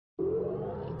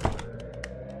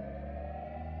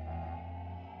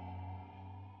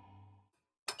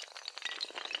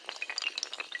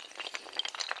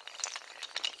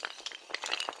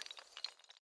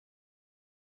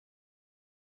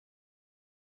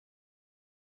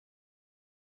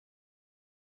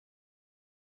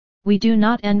We do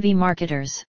not envy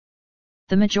marketers.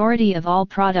 The majority of all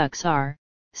products are,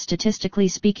 statistically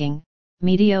speaking,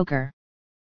 mediocre.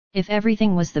 If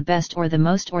everything was the best or the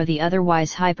most or the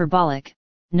otherwise hyperbolic,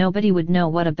 nobody would know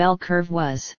what a bell curve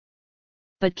was.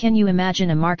 But can you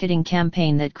imagine a marketing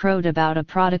campaign that crowed about a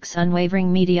product's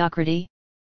unwavering mediocrity?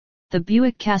 The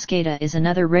Buick Cascada is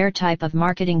another rare type of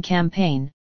marketing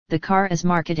campaign, the car as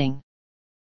marketing.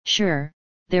 Sure,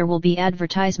 there will be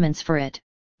advertisements for it,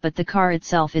 but the car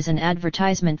itself is an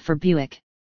advertisement for Buick.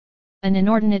 An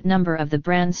inordinate number of the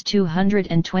brand's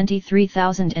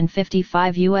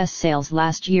 223,055 U.S. sales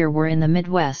last year were in the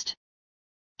Midwest.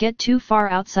 Get too far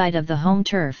outside of the home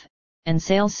turf, and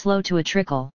sales slow to a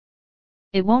trickle.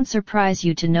 It won't surprise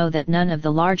you to know that none of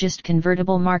the largest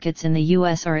convertible markets in the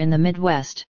U.S. are in the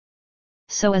Midwest.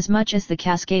 So as much as the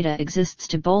Cascada exists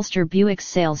to bolster Buick's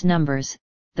sales numbers,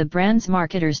 the brand's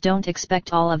marketers don't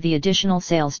expect all of the additional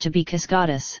sales to be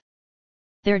Cascadas.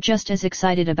 They're just as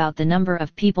excited about the number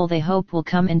of people they hope will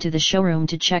come into the showroom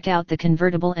to check out the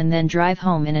convertible and then drive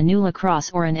home in a new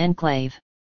LaCrosse or an Enclave.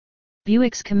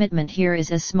 Buick's commitment here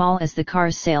is as small as the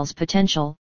car's sales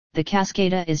potential. The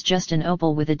Cascada is just an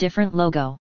Opel with a different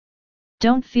logo.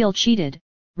 Don't feel cheated,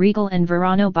 Regal and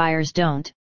Verano buyers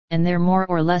don't, and they're more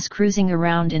or less cruising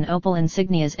around in Opel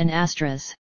Insignias and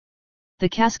Astras. The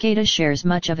Cascada shares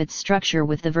much of its structure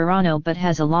with the Verano but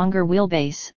has a longer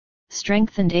wheelbase,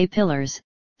 strengthened A-pillars,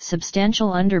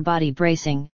 substantial underbody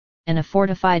bracing, and a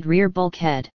fortified rear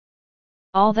bulkhead.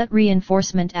 All that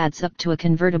reinforcement adds up to a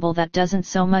convertible that doesn't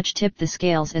so much tip the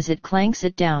scales as it clanks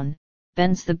it down,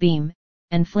 bends the beam,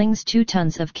 and flings 2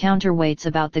 tons of counterweights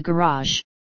about the garage.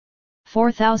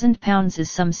 4,000 pounds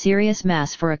is some serious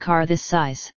mass for a car this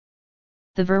size.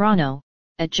 The Verano,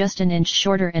 at just an inch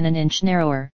shorter and an inch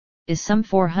narrower, is some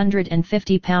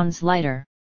 450 pounds lighter.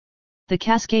 The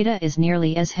Cascada is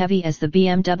nearly as heavy as the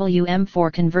BMW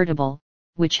M4 convertible,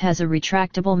 which has a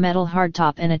retractable metal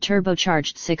hardtop and a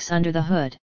turbocharged 6 under the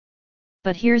hood.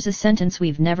 But here's a sentence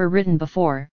we've never written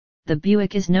before: the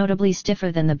Buick is notably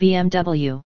stiffer than the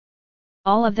BMW.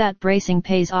 All of that bracing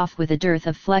pays off with a dearth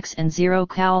of flex and zero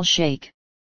cowl shake.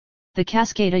 The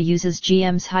Cascada uses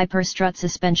GM's hyper-strut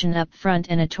suspension up front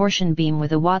and a torsion beam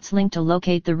with a Watts link to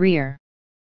locate the rear.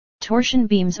 Torsion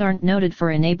beams aren't noted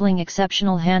for enabling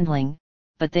exceptional handling,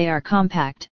 but they are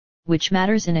compact, which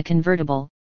matters in a convertible,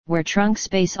 where trunk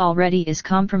space already is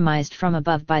compromised from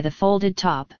above by the folded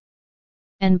top.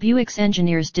 And Buick's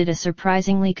engineers did a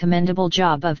surprisingly commendable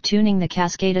job of tuning the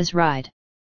Cascada's ride.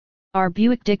 Our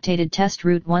Buick-dictated test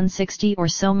route 160 or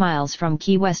so miles from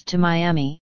Key West to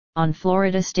Miami, on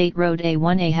Florida State Road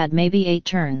A1A had maybe 8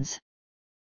 turns.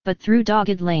 But through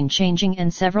dogged lane changing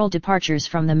and several departures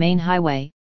from the main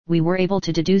highway, we were able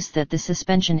to deduce that the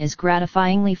suspension is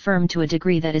gratifyingly firm to a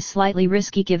degree that is slightly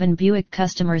risky given Buick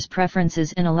customers'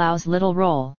 preferences and allows little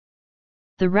roll.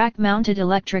 The rack-mounted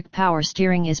electric power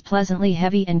steering is pleasantly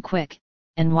heavy and quick,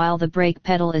 and while the brake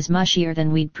pedal is mushier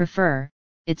than we'd prefer,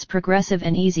 it's progressive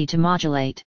and easy to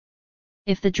modulate.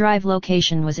 If the drive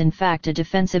location was in fact a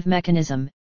defensive mechanism,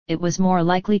 it was more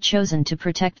likely chosen to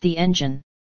protect the engine.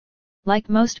 Like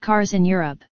most cars in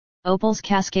Europe, Opel's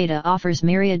Cascada offers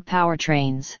myriad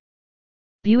powertrains.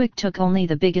 Buick took only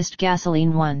the biggest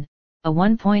gasoline one, a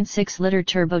 1.6-liter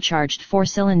turbocharged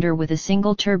 4-cylinder with a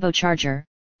single turbocharger,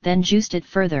 then juiced it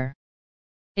further.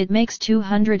 It makes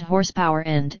 200 horsepower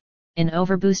and, in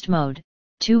overboost mode,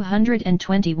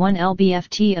 221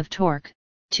 lb-ft of torque,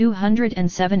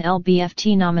 207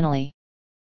 lb-ft nominally.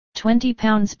 20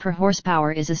 pounds per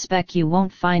horsepower is a spec you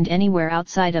won't find anywhere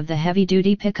outside of the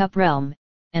heavy-duty pickup realm,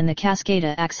 and the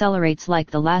Cascada accelerates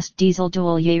like the last diesel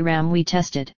dual-yaw Ram we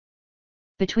tested.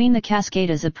 Between the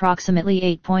Cascada's approximately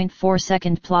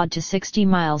 8.4-second plod to 60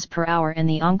 miles per hour and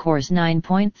the Encore's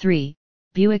 9.3,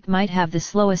 Buick might have the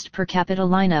slowest per capita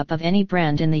lineup of any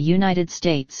brand in the United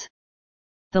States.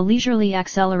 The leisurely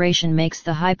acceleration makes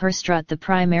the hyperstrut, the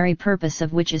primary purpose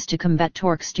of which is to combat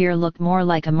torque steer, look more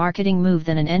like a marketing move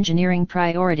than an engineering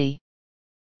priority.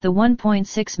 The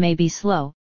 1.6 may be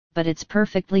slow, but it's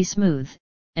perfectly smooth,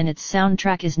 and its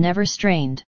soundtrack is never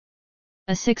strained.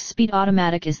 A 6-speed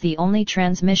automatic is the only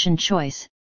transmission choice.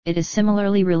 It is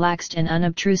similarly relaxed and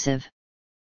unobtrusive.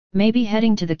 Maybe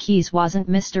heading to the Keys wasn't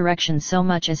misdirection so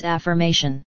much as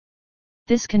affirmation.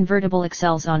 This convertible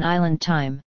excels on island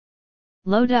time.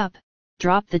 Load up,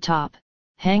 drop the top,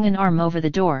 hang an arm over the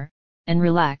door, and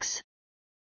relax.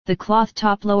 The cloth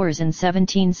top lowers in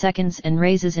 17 seconds and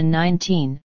raises in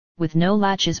 19, with no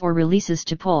latches or releases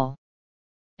to pull.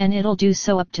 And it'll do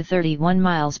so up to 31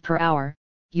 miles per hour,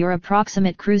 your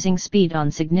approximate cruising speed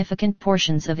on significant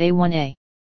portions of A1A.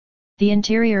 The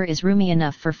interior is roomy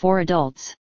enough for 4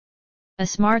 adults. A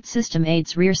smart system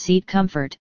aids rear seat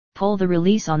comfort. Pull the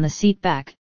release on the seat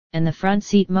back, and the front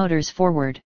seat motors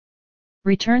forward.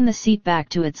 Return the seat back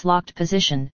to its locked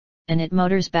position, and it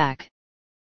motors back.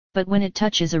 But when it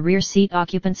touches a rear seat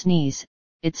occupant's knees,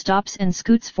 it stops and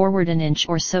scoots forward an inch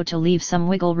or so to leave some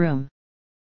wiggle room.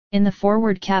 In the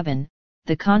forward cabin,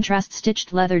 the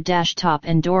contrast-stitched leather dash top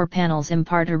and door panels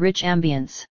impart a rich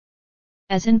ambience.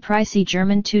 As in pricey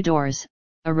German two-doors,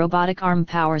 a robotic arm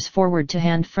powers forward to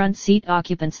hand front seat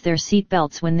occupants their seat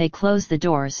belts when they close the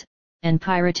doors, and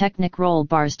pyrotechnic roll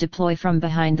bars deploy from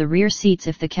behind the rear seats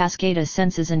if the Cascada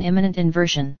senses an imminent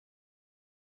inversion.